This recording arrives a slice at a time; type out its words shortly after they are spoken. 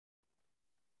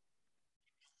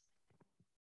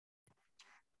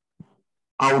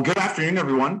Well, good afternoon,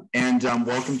 everyone, and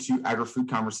welcome to Agri-Food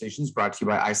Conversations, brought to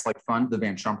you by ICELEC Fund, the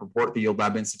Van Trump Report, the Yield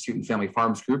Lab Institute, and Family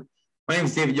Farms Group. My name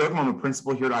is David Yoakum. I'm a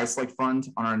principal here at ICELEC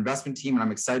Fund on our investment team, and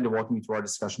I'm excited to welcome you to our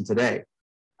discussion today.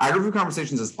 Agri-Food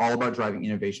Conversations is all about driving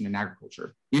innovation in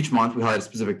agriculture. Each month, we highlight a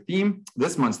specific theme,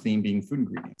 this month's theme being food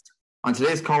ingredients. On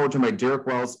today's call, we're joined by Derek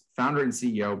Wells, founder and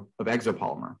CEO of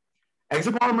ExoPolymer.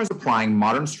 ExoPolymer is applying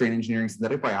modern strain engineering,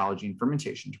 synthetic biology, and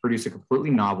fermentation to produce a completely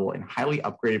novel and highly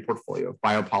upgraded portfolio of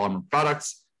biopolymer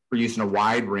products for use in a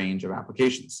wide range of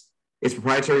applications. Its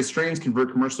proprietary strains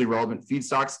convert commercially relevant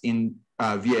feedstocks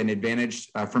via an advantaged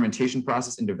fermentation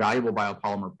process into valuable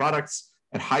biopolymer products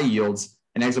at high yields,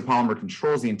 and ExoPolymer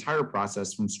controls the entire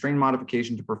process from strain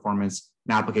modification to performance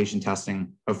and application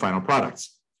testing of final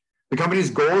products. The company's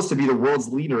goal is to be the world's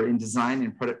leader in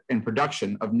design and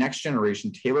production of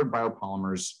next-generation tailored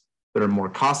biopolymers that are more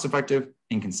cost-effective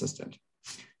and consistent.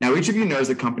 Now, each of you knows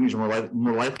that companies are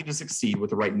more likely to succeed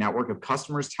with the right network of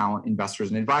customers, talent,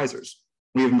 investors, and advisors.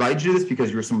 We have invited you to this because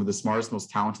you're some of the smartest, most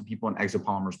talented people in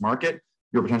ExoPolymer's market.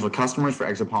 You're potential customers for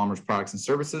ExoPolymer's products and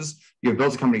services. You have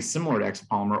built a company similar to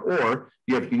ExoPolymer, or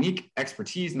you have unique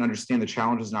expertise and understand the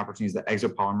challenges and opportunities that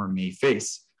ExoPolymer may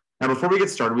face. Now, before we get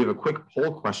started, we have a quick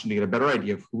poll question to get a better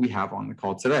idea of who we have on the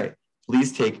call today.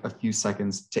 Please take a few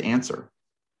seconds to answer.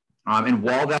 And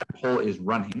while that poll is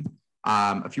running,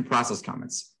 a few process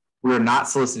comments. We are not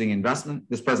soliciting investment.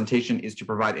 This presentation is to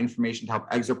provide information to help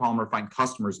ExoPolymer find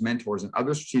customers, mentors, and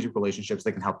other strategic relationships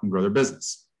that can help them grow their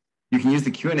business. You can use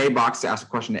the Q&A box to ask a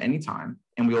question at any time,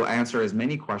 and we will answer as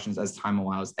many questions as time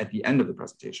allows at the end of the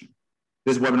presentation.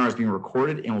 This webinar is being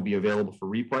recorded and will be available for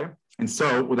replay. And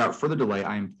so, without further delay,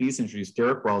 I am pleased to introduce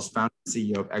Derek Wells, founder and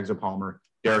CEO of ExoPolymer.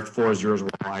 Derek, the floor is yours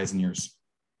with all eyes and ears.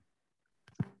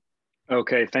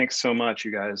 Okay, thanks so much,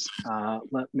 you guys.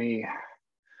 Let me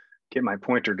get my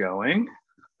pointer going.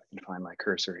 I can find my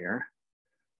cursor here.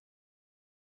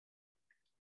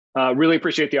 Really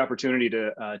appreciate the opportunity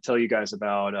to tell you guys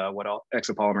about what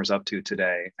ExoPolymer is up to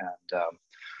today. And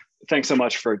thanks so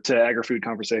much to Agri-Food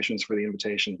Conversations for the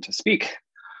invitation to speak.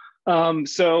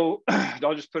 So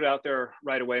I'll just put it out there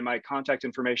right away. My contact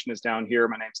information is down here.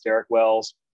 My name's Derek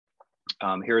Wells.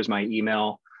 Here is my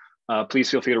email. Please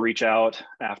feel free to reach out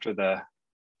after the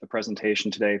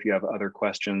presentation today if you have other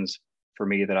questions for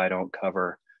me that I don't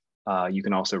cover. You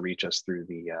can also reach us through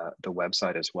the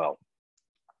website as well.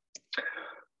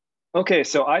 Okay,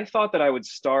 so I thought that I would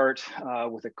start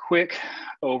with a quick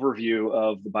overview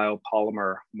of the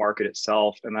biopolymer market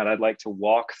itself, and that I'd like to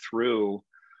walk through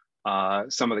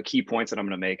some of the key points that I'm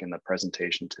going to make in the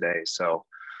presentation today. So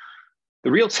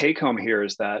the real take home here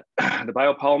is that the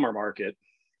biopolymer market,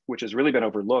 which has really been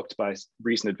overlooked by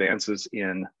recent advances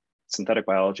in synthetic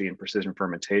biology and precision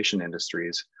fermentation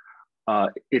industries,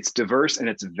 it's diverse and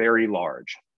it's very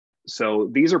large. So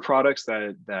these are products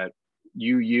that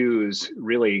you use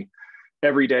really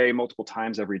every day, multiple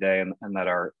times every day, and that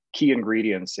are key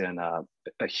ingredients in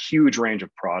a huge range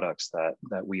of products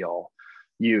that we all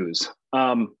use.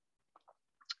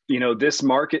 You know, this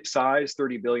market size,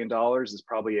 $30 billion, is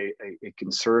probably a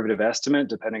conservative estimate,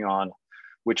 depending on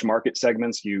which market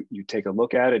segments you take a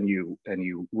look at and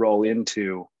you roll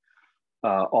into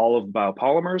all of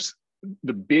biopolymers.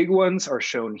 The big ones are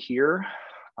shown here.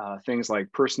 Things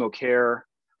like personal care,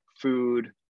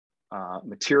 food,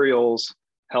 materials,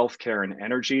 healthcare, and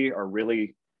energy are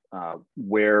really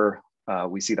where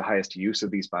we see the highest use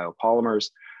of these biopolymers.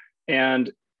 And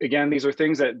again, these are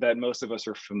things that most of us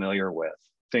are familiar with.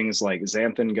 Things like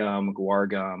xanthan gum, guar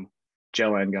gum,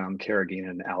 gellan gum,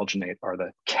 carrageenan, and alginate are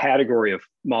the category of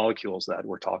molecules that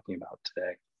we're talking about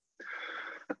today.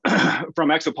 From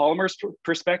ExoPolymer's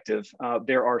perspective,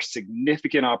 there are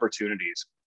significant opportunities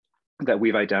that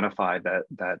we've identified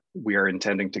that we are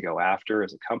intending to go after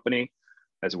as a company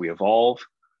as we evolve.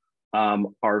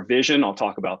 Our vision, I'll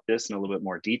talk about this in a little bit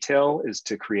more detail, is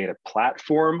to create a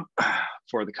platform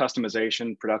for the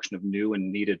customization, production of new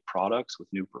and needed products with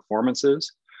new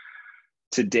performances.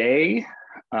 Today,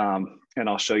 and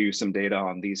I'll show you some data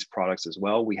on these products as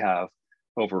well, we have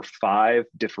over 5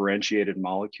 differentiated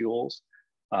molecules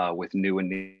with new and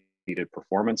needed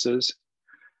performances.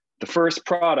 The first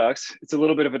products, it's a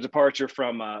little bit of a departure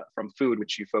from food,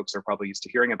 which you folks are probably used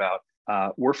to hearing about.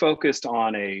 We're focused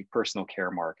on a personal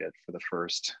care market for the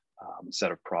first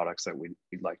set of products that we'd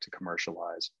like to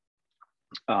commercialize.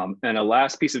 And a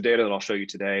last piece of data that I'll show you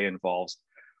today involves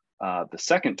the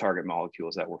second target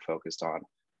molecules that we're focused on,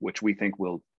 which we think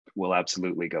will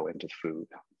absolutely go into food.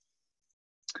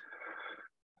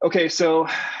 Okay, so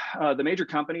the major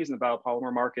companies in the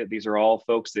biopolymer market, these are all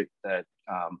folks that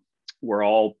we're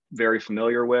all very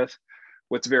familiar with.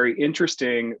 what's very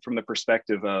interesting from the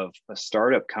perspective of a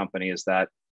startup company is that,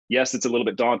 yes, it's a little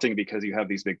bit daunting because you have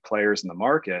these big players in the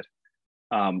market.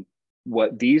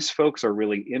 What these folks are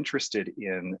really interested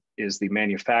in is the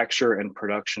manufacture and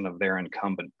production of their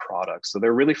incumbent products. So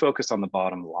they're really focused on the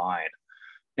bottom line.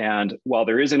 And while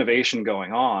there is innovation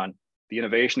going on, the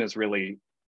innovation is really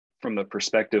from the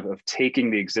perspective of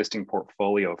taking the existing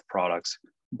portfolio of products,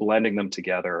 blending them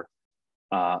together,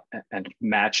 and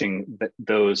matching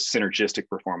those synergistic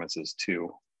performances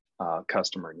to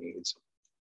customer needs.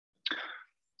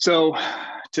 So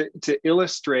to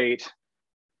illustrate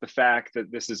the fact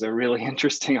that this is a really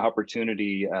interesting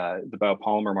opportunity, the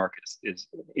biopolymer market is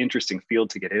an interesting field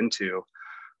to get into.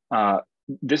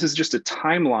 This is just a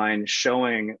timeline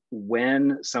showing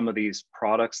when some of these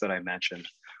products that I mentioned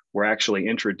were actually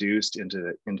introduced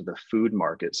into the food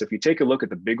market. So if you take a look at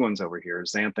the big ones over here,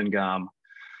 xanthan gum,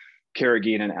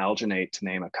 carrageenan, and alginate, to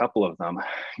name a couple of them,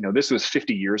 this was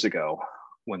 50 years ago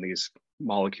when these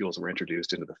molecules were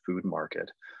introduced into the food market.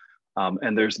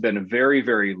 And there's been very,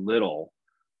 very little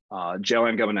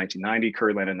gellan gum in 1990,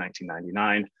 curdlan in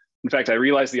 1999. In fact, I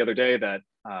realized the other day that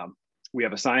we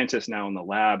have a scientist now in the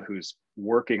lab who's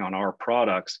working on our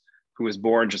products who was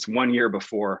born just 1 year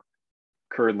before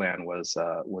curdlan was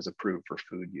approved for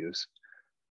food use.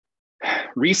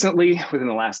 Recently, within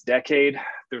the last decade,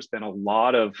 there's been a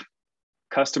lot of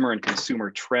customer and consumer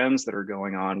trends that are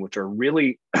going on, which are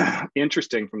really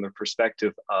interesting from the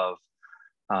perspective of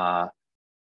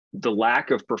the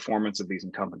lack of performance of these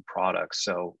incumbent products.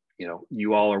 So,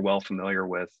 you all are well familiar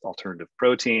with alternative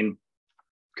protein.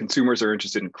 Consumers are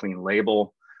interested in clean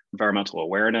label, environmental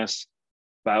awareness,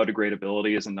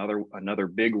 biodegradability is another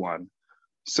big one.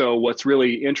 So what's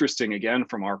really interesting, again,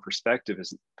 from our perspective,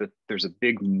 is that there's a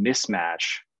big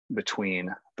mismatch between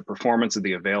the performance of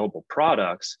the available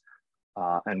products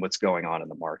and what's going on in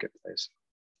the marketplace.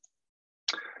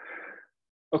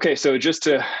 Okay, so just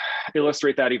to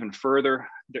illustrate that even further,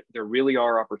 there really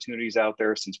are opportunities out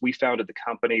there. Since we founded the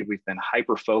company, we've been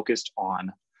hyper-focused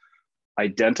on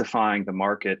identifying the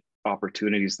market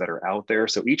opportunities that are out there.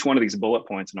 So each one of these bullet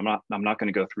points, and I'm not going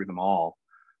to go through them all,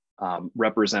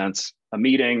 represents a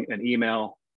meeting, an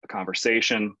email, a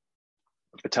conversation,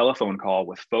 a telephone call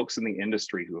with folks in the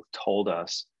industry who have told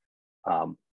us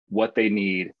what they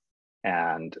need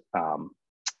and the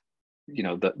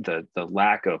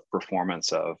lack of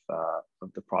performance of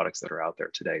the products that are out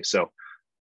there today. So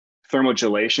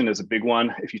thermogelation is a big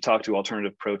one. If you talk to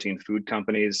alternative protein food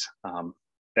companies,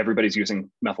 everybody's using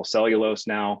methyl cellulose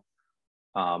now,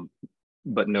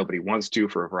 but nobody wants to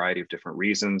for a variety of different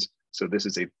reasons. So this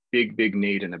is a big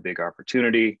need and a big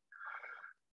opportunity.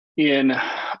 In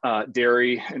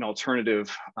dairy and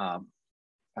alternative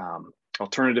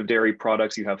dairy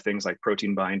products, you have things like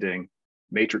protein binding,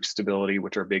 matrix stability,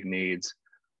 which are big needs.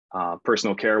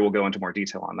 Personal care, we'll go into more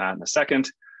detail on that in a second.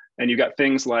 And you got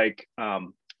things like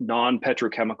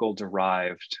non-petrochemical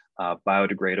derived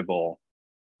biodegradable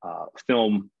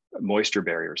film moisture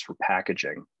barriers for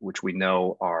packaging, which we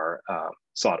know are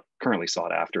currently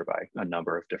sought after by a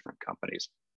number of different companies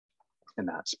in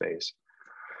that space.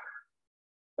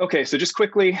 Okay, so just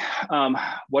quickly,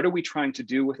 what are we trying to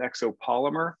do with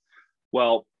ExoPolymer?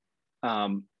 Well,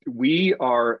 we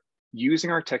are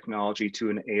using our technology to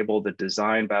enable the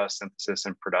design, biosynthesis,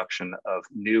 and production of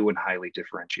new and highly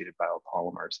differentiated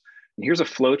biopolymers. And here's a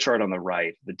flow chart on the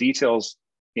right. The details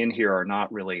in here are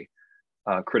not really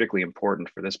critically important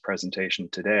for this presentation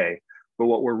today, but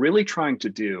what we're really trying to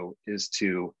do is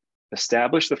to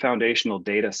establish the foundational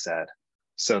data set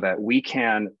so that we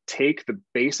can take the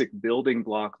basic building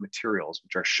block materials,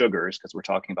 which are sugars, because we're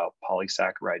talking about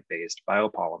polysaccharide-based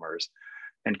biopolymers,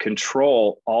 and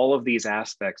control all of these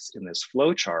aspects in this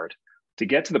flow chart to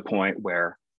get to the point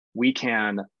where we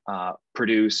can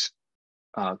produce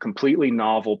completely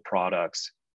novel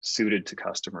products suited to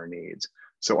customer needs.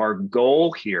 So our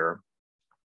goal here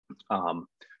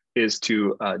is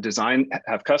to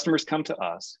have customers come to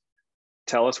us,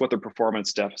 tell us what their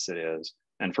performance deficit is,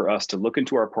 and for us to look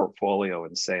into our portfolio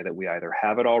and say that we either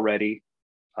have it already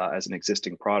as an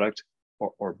existing product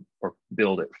or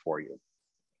build it for you.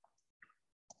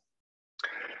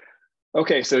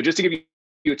 Okay, so just to give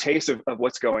you a taste of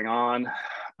what's going on,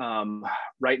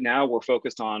 right now we're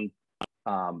focused on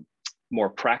more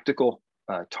practical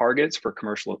targets for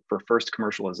first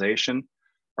commercialization.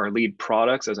 Our lead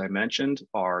products, as I mentioned,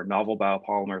 are novel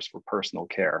biopolymers for personal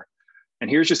care. And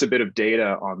here's just a bit of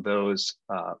data on those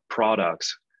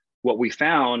products. What we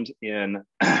found in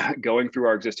going through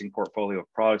our existing portfolio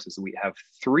of products is that we have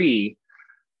 3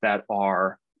 that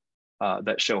are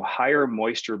that show higher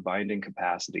moisture binding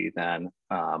capacity than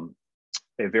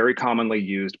a very commonly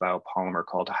used biopolymer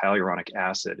called hyaluronic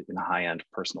acid in high-end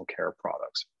personal care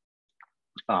products.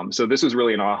 So this was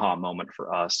really an aha moment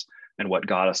for us and what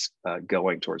got us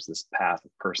going towards this path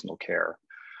of personal care.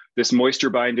 This moisture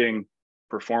binding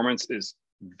performance is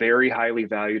very highly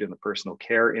valued in the personal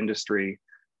care industry,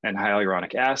 and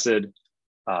hyaluronic acid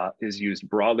is used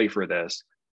broadly for this,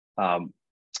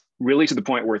 really to the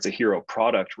point where it's a hero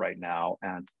product right now,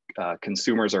 and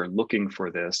consumers are looking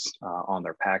for this on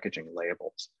their packaging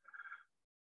labels.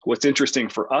 What's interesting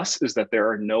for us is that there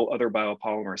are no other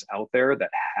biopolymers out there that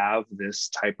have this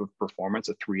type of performance,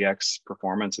 a 3x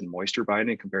performance in moisture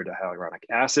binding compared to hyaluronic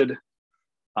acid.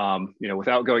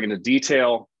 Without going into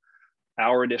detail,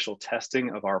 our initial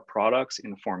testing of our products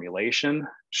in formulation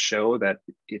show that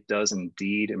it does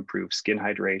indeed improve skin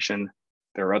hydration.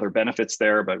 There are other benefits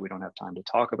there, but we don't have time to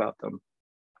talk about them.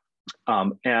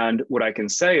 And what I can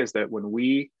say is that when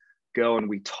we go and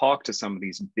we talk to some of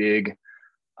these big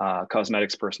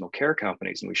cosmetics personal care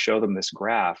companies and we show them this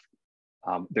graph,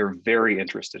 they're very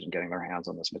interested in getting their hands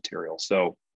on this material.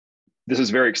 So this is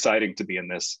very exciting to be in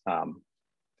this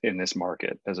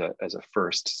market as a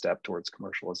first step towards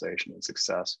commercialization and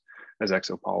success as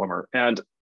ExoPolymer. And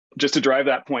just to drive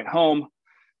that point home,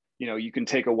 you can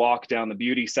take a walk down the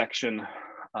beauty section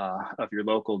of your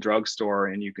local drugstore,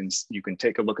 and you can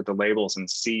take a look at the labels and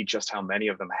see just how many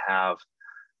of them have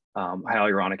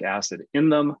hyaluronic acid in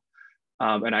them.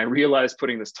 And I realized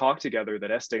putting this talk together that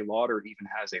Estee Lauder even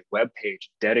has a web page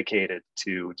dedicated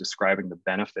to describing the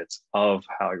benefits of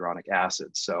hyaluronic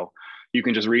acid. So you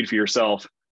can just read for yourself.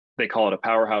 They call it a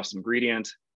powerhouse ingredient.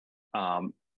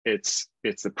 It's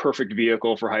the perfect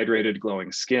vehicle for hydrated,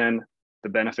 glowing skin. The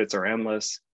benefits are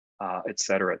endless, et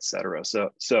cetera, et cetera.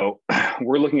 So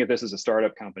we're looking at this as a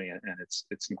startup company, and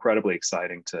it's incredibly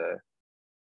exciting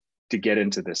to get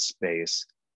into this space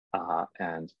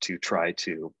and to try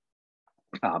to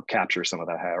capture some of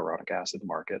that hyaluronic acid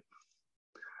market.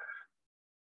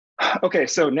 Okay,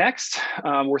 so next,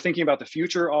 we're thinking about the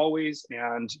future always,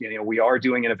 and we are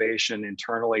doing innovation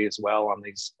internally as well on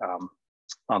these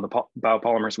on the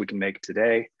biopolymers we can make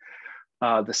today.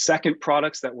 The second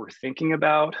products that we're thinking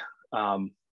about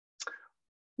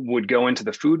would go into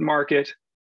the food market,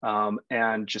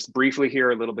 and just briefly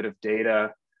here a little bit of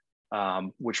data,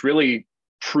 which really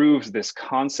proves this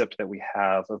concept that we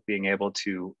have of being able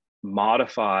to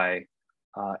modify,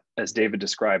 as David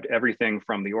described, everything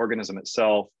from the organism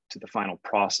itself to the final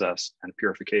process and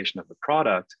purification of the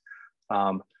product.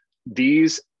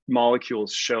 These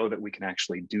molecules show that we can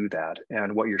actually do that.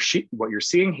 And what you're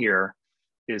seeing here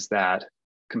is that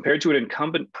compared to an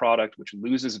incumbent product, which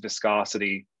loses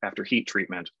viscosity after heat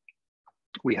treatment,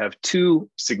 we have two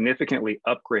significantly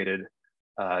upgraded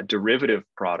derivative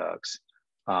products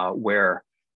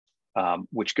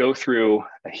which go through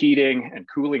a heating and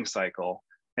cooling cycle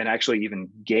and actually even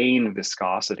gain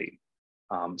viscosity.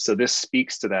 So this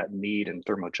speaks to that need in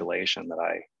thermodulation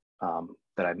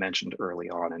that I mentioned early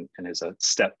on, and is a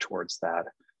step towards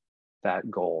that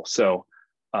goal. So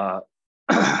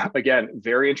again,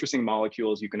 very interesting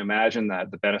molecules. You can imagine that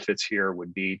the benefits here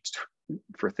would be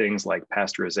for things like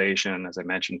pasteurization, as I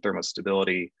mentioned,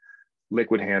 thermostability,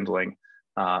 liquid handling,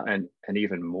 and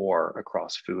even more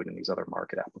across food and these other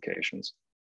market applications.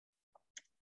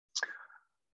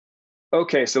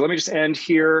 Okay, so let me just end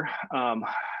here.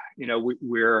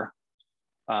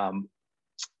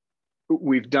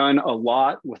 We've done a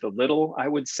lot with a little, I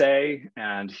would say,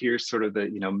 and here's sort of the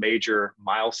major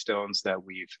milestones that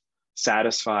we've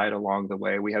satisfied along the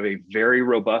way. We have a very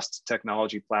robust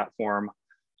technology platform.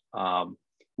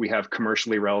 We have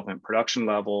commercially relevant production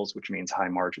levels, which means high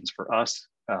margins for us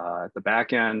at the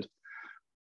back end.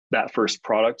 That first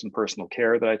product in personal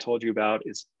care that I told you about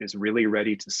is really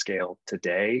ready to scale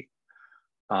today.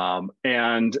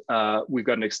 And we've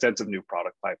got an extensive new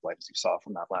product pipeline, as you saw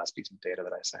from that last piece of data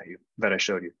that I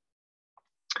showed you.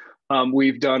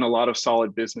 We've done a lot of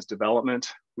solid business development.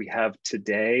 We have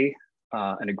today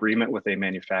an agreement with a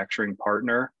manufacturing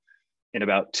partner. In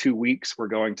about 2 weeks, we're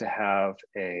going to have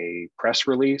a press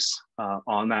release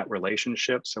on that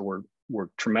relationship. So we're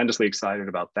tremendously excited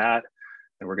about that.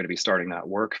 And we're going to be starting that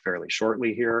work fairly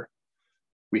shortly here.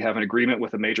 We have an agreement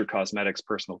with a major cosmetics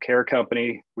personal care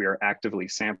company. We are actively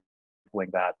sampling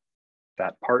that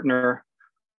partner.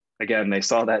 Again, they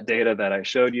saw that data that I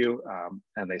showed you,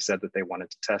 and they said that they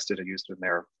wanted to test it and use it in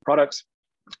their products.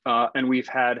 And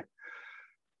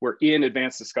we're in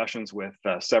advanced discussions with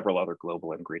several other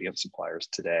global ingredient suppliers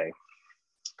today.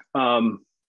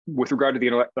 With regard to the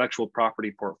intellectual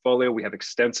property portfolio, we have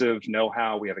extensive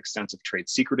know-how, we have extensive trade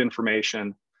secret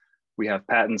information, we have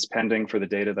patents pending for the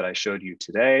data that I showed you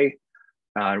today.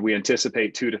 We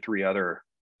anticipate 2 to 3 other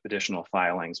additional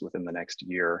filings within the next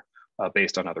year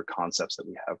based on other concepts that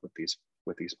we have with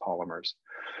these polymers.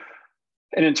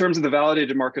 And in terms of the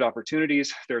validated market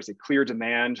opportunities, there's a clear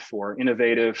demand for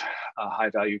innovative,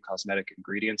 high-value cosmetic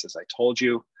ingredients, as I told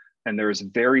you, and there's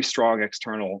very strong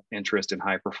external interest in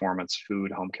high-performance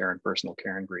food, home care, and personal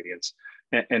care ingredients.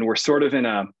 And we're sort of in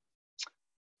a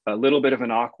little bit of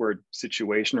an awkward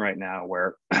situation right now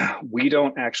where we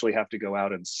don't actually have to go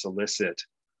out and solicit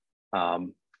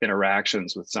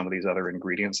interactions with some of these other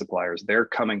ingredient suppliers. They're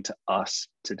coming to us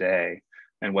today.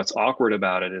 And what's awkward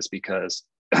about it is because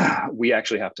we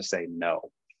actually have to say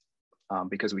no,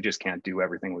 because we just can't do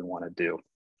everything we want to do.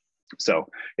 So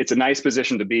it's a nice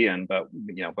position to be in, but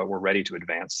we're ready to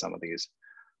advance some of these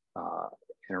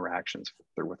interactions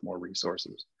with more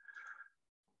resources.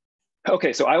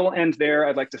 Okay, so I will end there.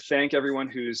 I'd like to thank everyone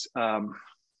who's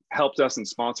helped us and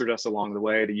sponsored us along the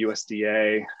way: the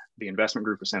USDA, the Investment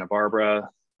Group of Santa Barbara,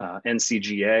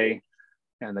 NCGA,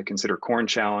 and the Consider Corn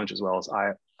Challenge, as well as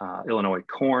Illinois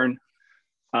Corn.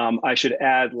 I should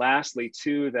add, lastly,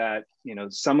 too, that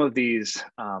some of these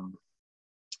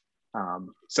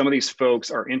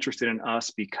folks are interested in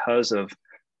us because of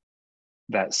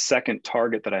that second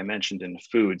target that I mentioned in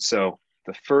food. So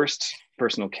the first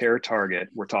personal care target,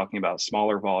 we're talking about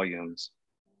smaller volumes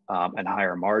and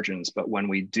higher margins. But when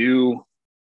we do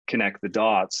connect the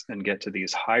dots and get to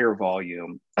these higher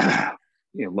volume,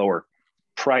 lower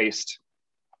priced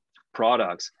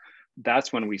products,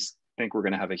 that's when we think we're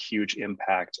going to have a huge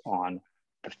impact on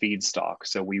the feedstock.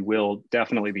 So we will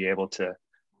definitely be able to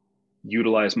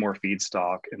utilize more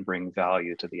feedstock and bring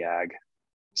value to the ag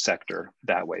sector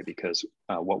that way, because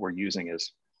what we're using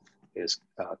is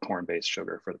corn-based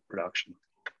sugar for the production.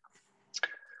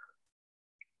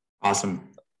 Awesome.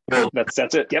 Well, that's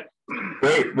it. Yep.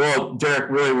 Great. Well, Derek,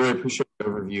 really appreciate the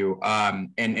overview.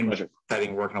 And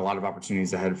exciting work and a lot of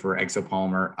opportunities ahead for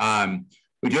ExoPolymer.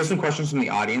 We do have some questions from the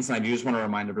audience, and I do just want to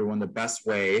remind everyone the best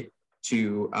way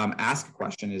to ask a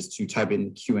question is to type in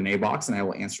the Q&A box, and I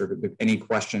will answer any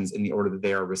questions in the order that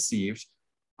they are received.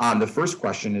 The first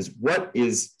question is, what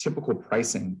is typical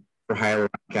pricing for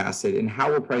hyaluronic acid, and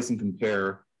how will pricing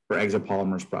compare for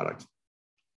ExoPolymer's product?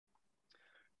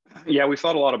 Yeah, we've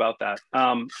thought a lot about that.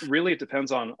 Really, it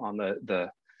depends on the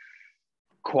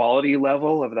quality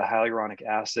level of the hyaluronic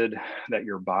acid that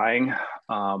you're buying.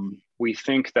 We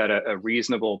think that a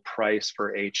reasonable price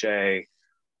for HA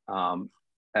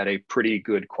at a pretty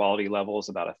good quality level is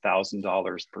about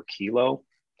 $1,000 per kilo.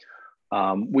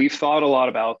 We've thought a lot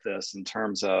about this in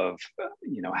terms of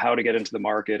how to get into the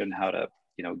market and how to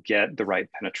get the right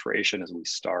penetration as we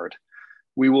start.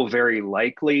 We will very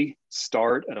likely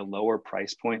start at a lower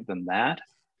price point than that,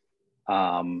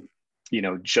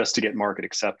 just to get market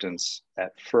acceptance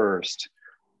at first.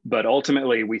 But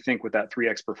ultimately, we think with that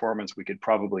 3x performance, we could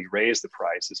probably raise the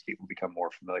price as people become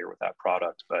more familiar with that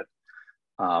product. But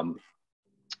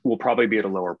we'll probably be at a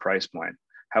lower price point.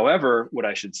 However, what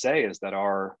I should say is that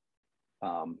our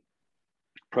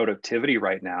productivity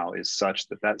right now is such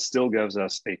that still gives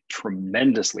us a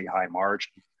tremendously high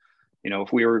margin.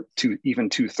 If we were to even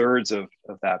 2/3 of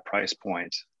that price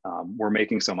point, we're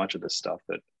making so much of this stuff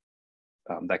that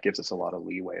that gives us a lot of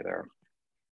leeway there.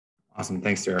 Awesome,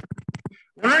 thanks, Derek.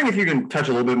 I'm wondering if you can touch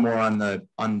a little bit more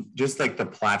on just like the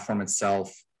platform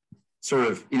itself. Sort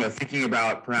of, thinking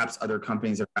about perhaps other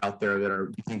companies that are out there that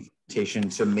are using fermentation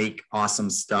to make awesome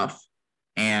stuff,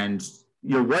 and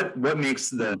what makes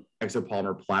the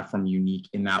ExoPolymer platform unique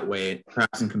in that way,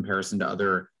 perhaps in comparison to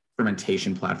other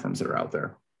fermentation platforms that are out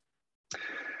there?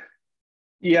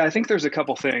 Yeah, I think there's a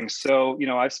couple things. So,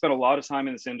 I've spent a lot of time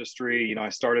in this industry. I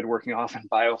started working off in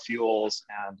biofuels,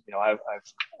 and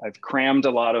I've crammed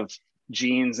a lot of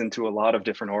genes into a lot of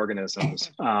different organisms.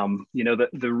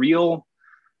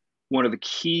 One of the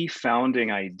key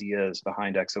founding ideas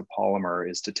behind ExoPolymer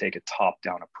is to take a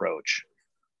top-down approach.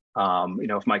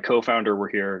 If my co-founder were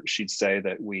here, she'd say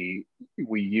that we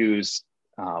use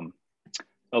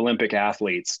Olympic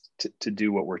athletes to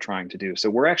do what we're trying to do. So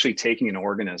we're actually taking an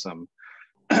organism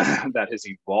that has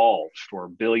evolved for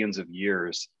billions of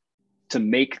years to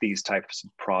make these types of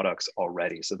products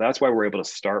already. So that's why we're able to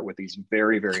start with these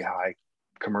very, very high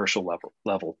commercial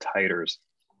level titers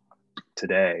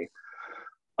today.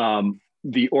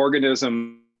 The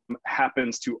organism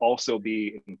happens to also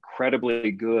be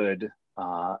incredibly good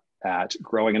at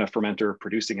growing in a fermenter,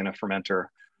 producing in a fermenter,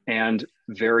 and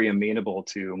very amenable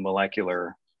to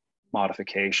molecular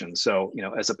modification. So,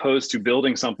 as opposed to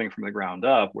building something from the ground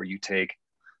up where you take,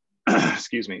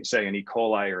 say an E.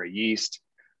 coli or a yeast,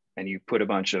 and you put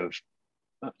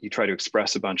you try to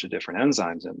express a bunch of different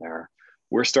enzymes in there,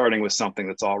 we're starting with something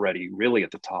that's already really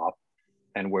at the top,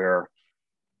 and where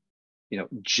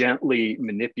gently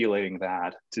manipulating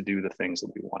that to do the things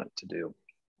that we want it to do.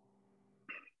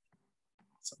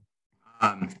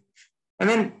 And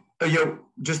then,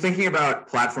 just thinking about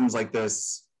platforms like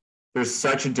this, there's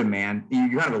such a demand.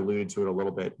 You kind of alluded to it a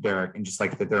little bit, Derek, and just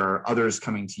like that there are others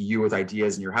coming to you with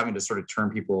ideas and you're having to sort of turn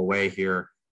people away here.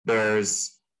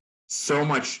 There's so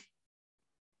much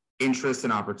interest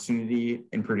and opportunity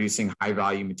in producing high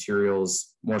value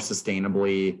materials more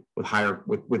sustainably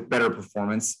with better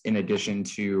performance, in addition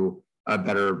to a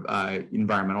better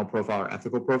environmental profile or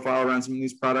ethical profile around some of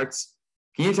these products.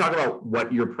 Can you talk about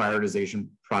what your prioritization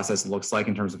process looks like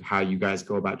in terms of how you guys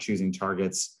go about choosing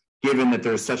targets, given that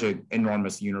there's such an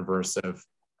enormous universe of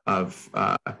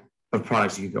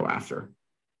products you could go after?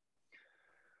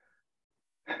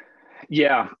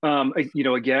 Yeah,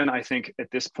 again, I think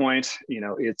at this point,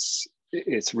 it's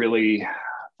really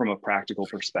from a practical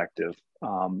perspective.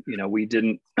 We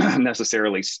didn't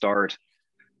necessarily start.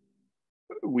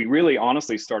 We really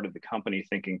honestly started the company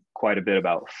thinking quite a bit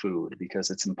about food,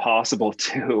 because it's impossible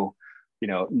to,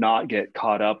 not get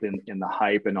caught up in the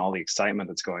hype and all the excitement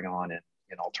that's going on in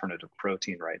alternative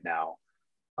protein right now.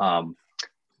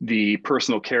 The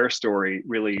personal care story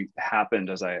really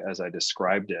happened as I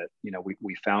described it.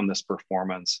 We found this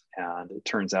performance, and it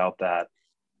turns out that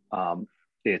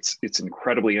it's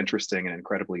incredibly interesting and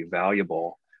incredibly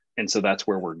valuable, and so that's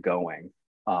where we're going.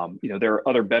 There are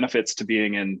other benefits to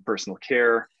being in personal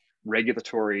care,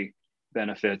 regulatory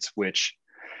benefits, which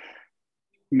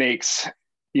makes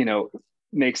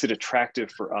it attractive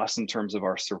for us in terms of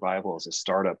our survival as a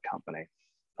startup company.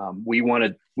 We want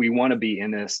to be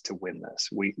in this to win this.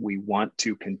 We want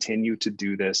to continue to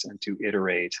do this and to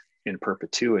iterate in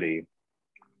perpetuity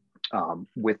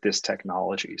with this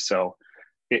technology. So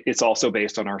it's also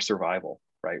based on our survival,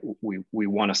 right? We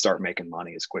want to start making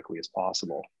money as quickly as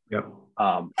possible. Yep.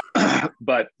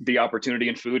 But the opportunity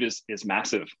in food is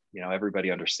massive.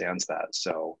 Everybody understands that.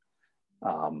 So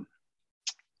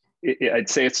I'd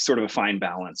say it's sort of a fine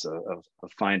balance of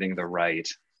finding the right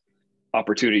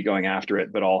opportunity going after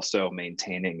it, but also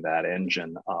maintaining that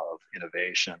engine of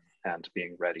innovation and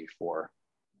being ready for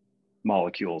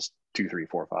molecules 2, 3,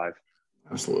 4, 5.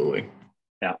 Absolutely.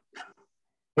 Yeah.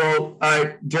 Well,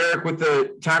 Derek, with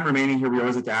the time remaining here, we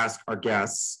always like to ask our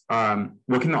guests,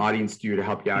 what can the audience do to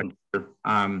help you out here?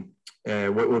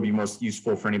 What would be most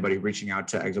useful for anybody reaching out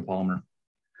to ExoPolymer?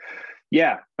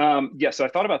 Yeah, so I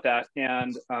thought about that,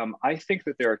 and I think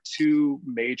that there are two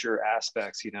major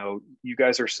aspects. You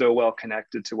guys are so well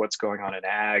connected to what's going on in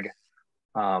ag.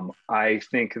 I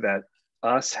think that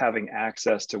us having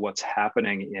access to what's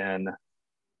happening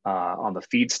on the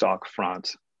feedstock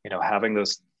front, having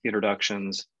those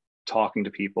introductions, talking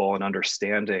to people and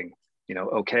understanding,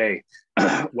 okay,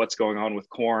 what's going on with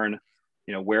corn,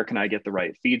 where can I get the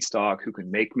right feedstock, who can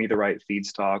make me the right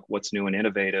feedstock, what's new and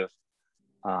innovative,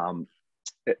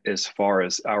 as far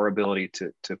as our ability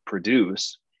to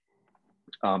produce.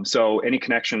 So any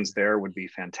connections there would be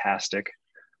fantastic.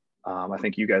 I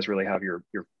think you guys really have your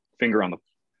finger on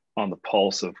the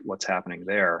pulse of what's happening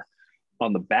there.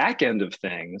 On the back end of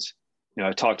things,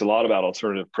 I talked a lot about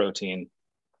alternative protein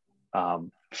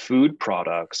food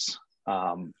products.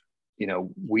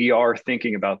 We are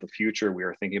thinking about the future. We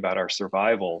are thinking about our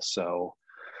survival. So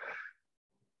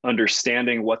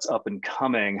understanding what's up and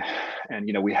coming, and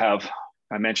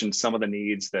I mentioned some of the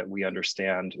needs that we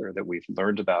understand or that we've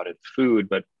learned about in food,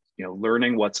 but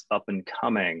learning what's up and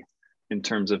coming in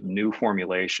terms of new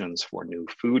formulations for new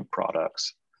food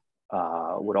products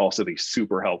would also be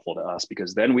super helpful to us,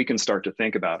 because then we can start to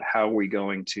think about how are we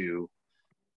going to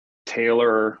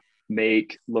tailor,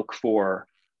 look for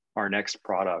our next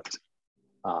product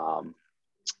for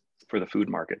the food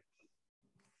market.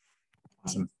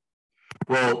 Awesome.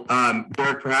 Well,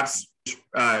 Derek, perhaps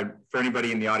for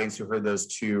anybody in the audience who heard those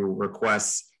two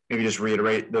requests, maybe just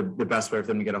reiterate the best way for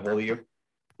them to get a hold of you.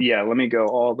 Yeah, let me go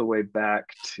all the way back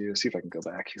to see if I can go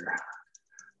back here.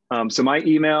 So my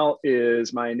email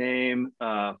is my name,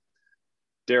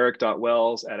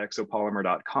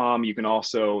 derek.wells@exopolymer.com. You can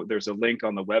also, there's a link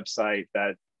on the website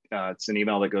that it's an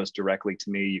email that goes directly to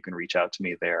me. You can reach out to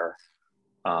me there.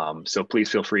 So please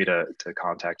feel free to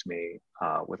contact me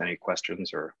with any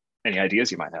questions or any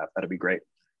ideas you might have. That'd be great.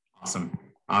 Awesome.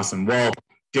 Well,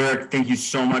 Derek, thank you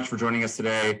so much for joining us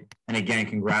today. And again,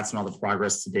 congrats on all the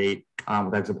progress to date with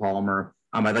ExoPolymer.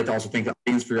 I'd like to also thank the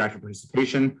audience for your active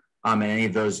participation and any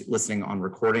of those listening on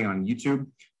recording on YouTube.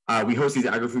 We host these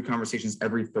agri-food conversations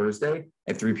every Thursday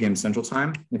at 3 p.m. Central Time.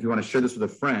 And if you want to share this with a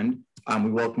friend, we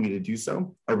welcome you to do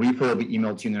so. A replay will be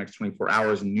emailed to you in the next 24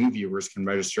 hours, and new viewers can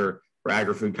register for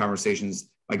agri-food conversations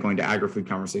by going to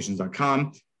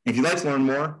agrifoodconversations.com. If you'd like to learn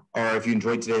more, or if you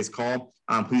enjoyed today's call,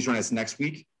 please join us next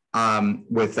week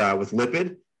with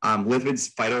Lipid. Lipid's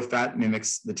phytofat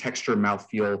mimics the texture,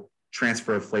 mouthfeel,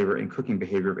 transfer of flavor, and cooking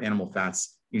behavior of animal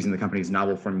fats using the company's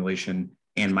novel formulation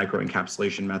and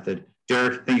microencapsulation method.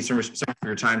 Derek, thank you so much for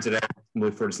your time today. We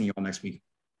look forward to seeing you all next week.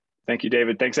 Thank you,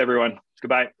 David. Thanks, everyone.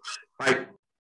 Goodbye. Bye.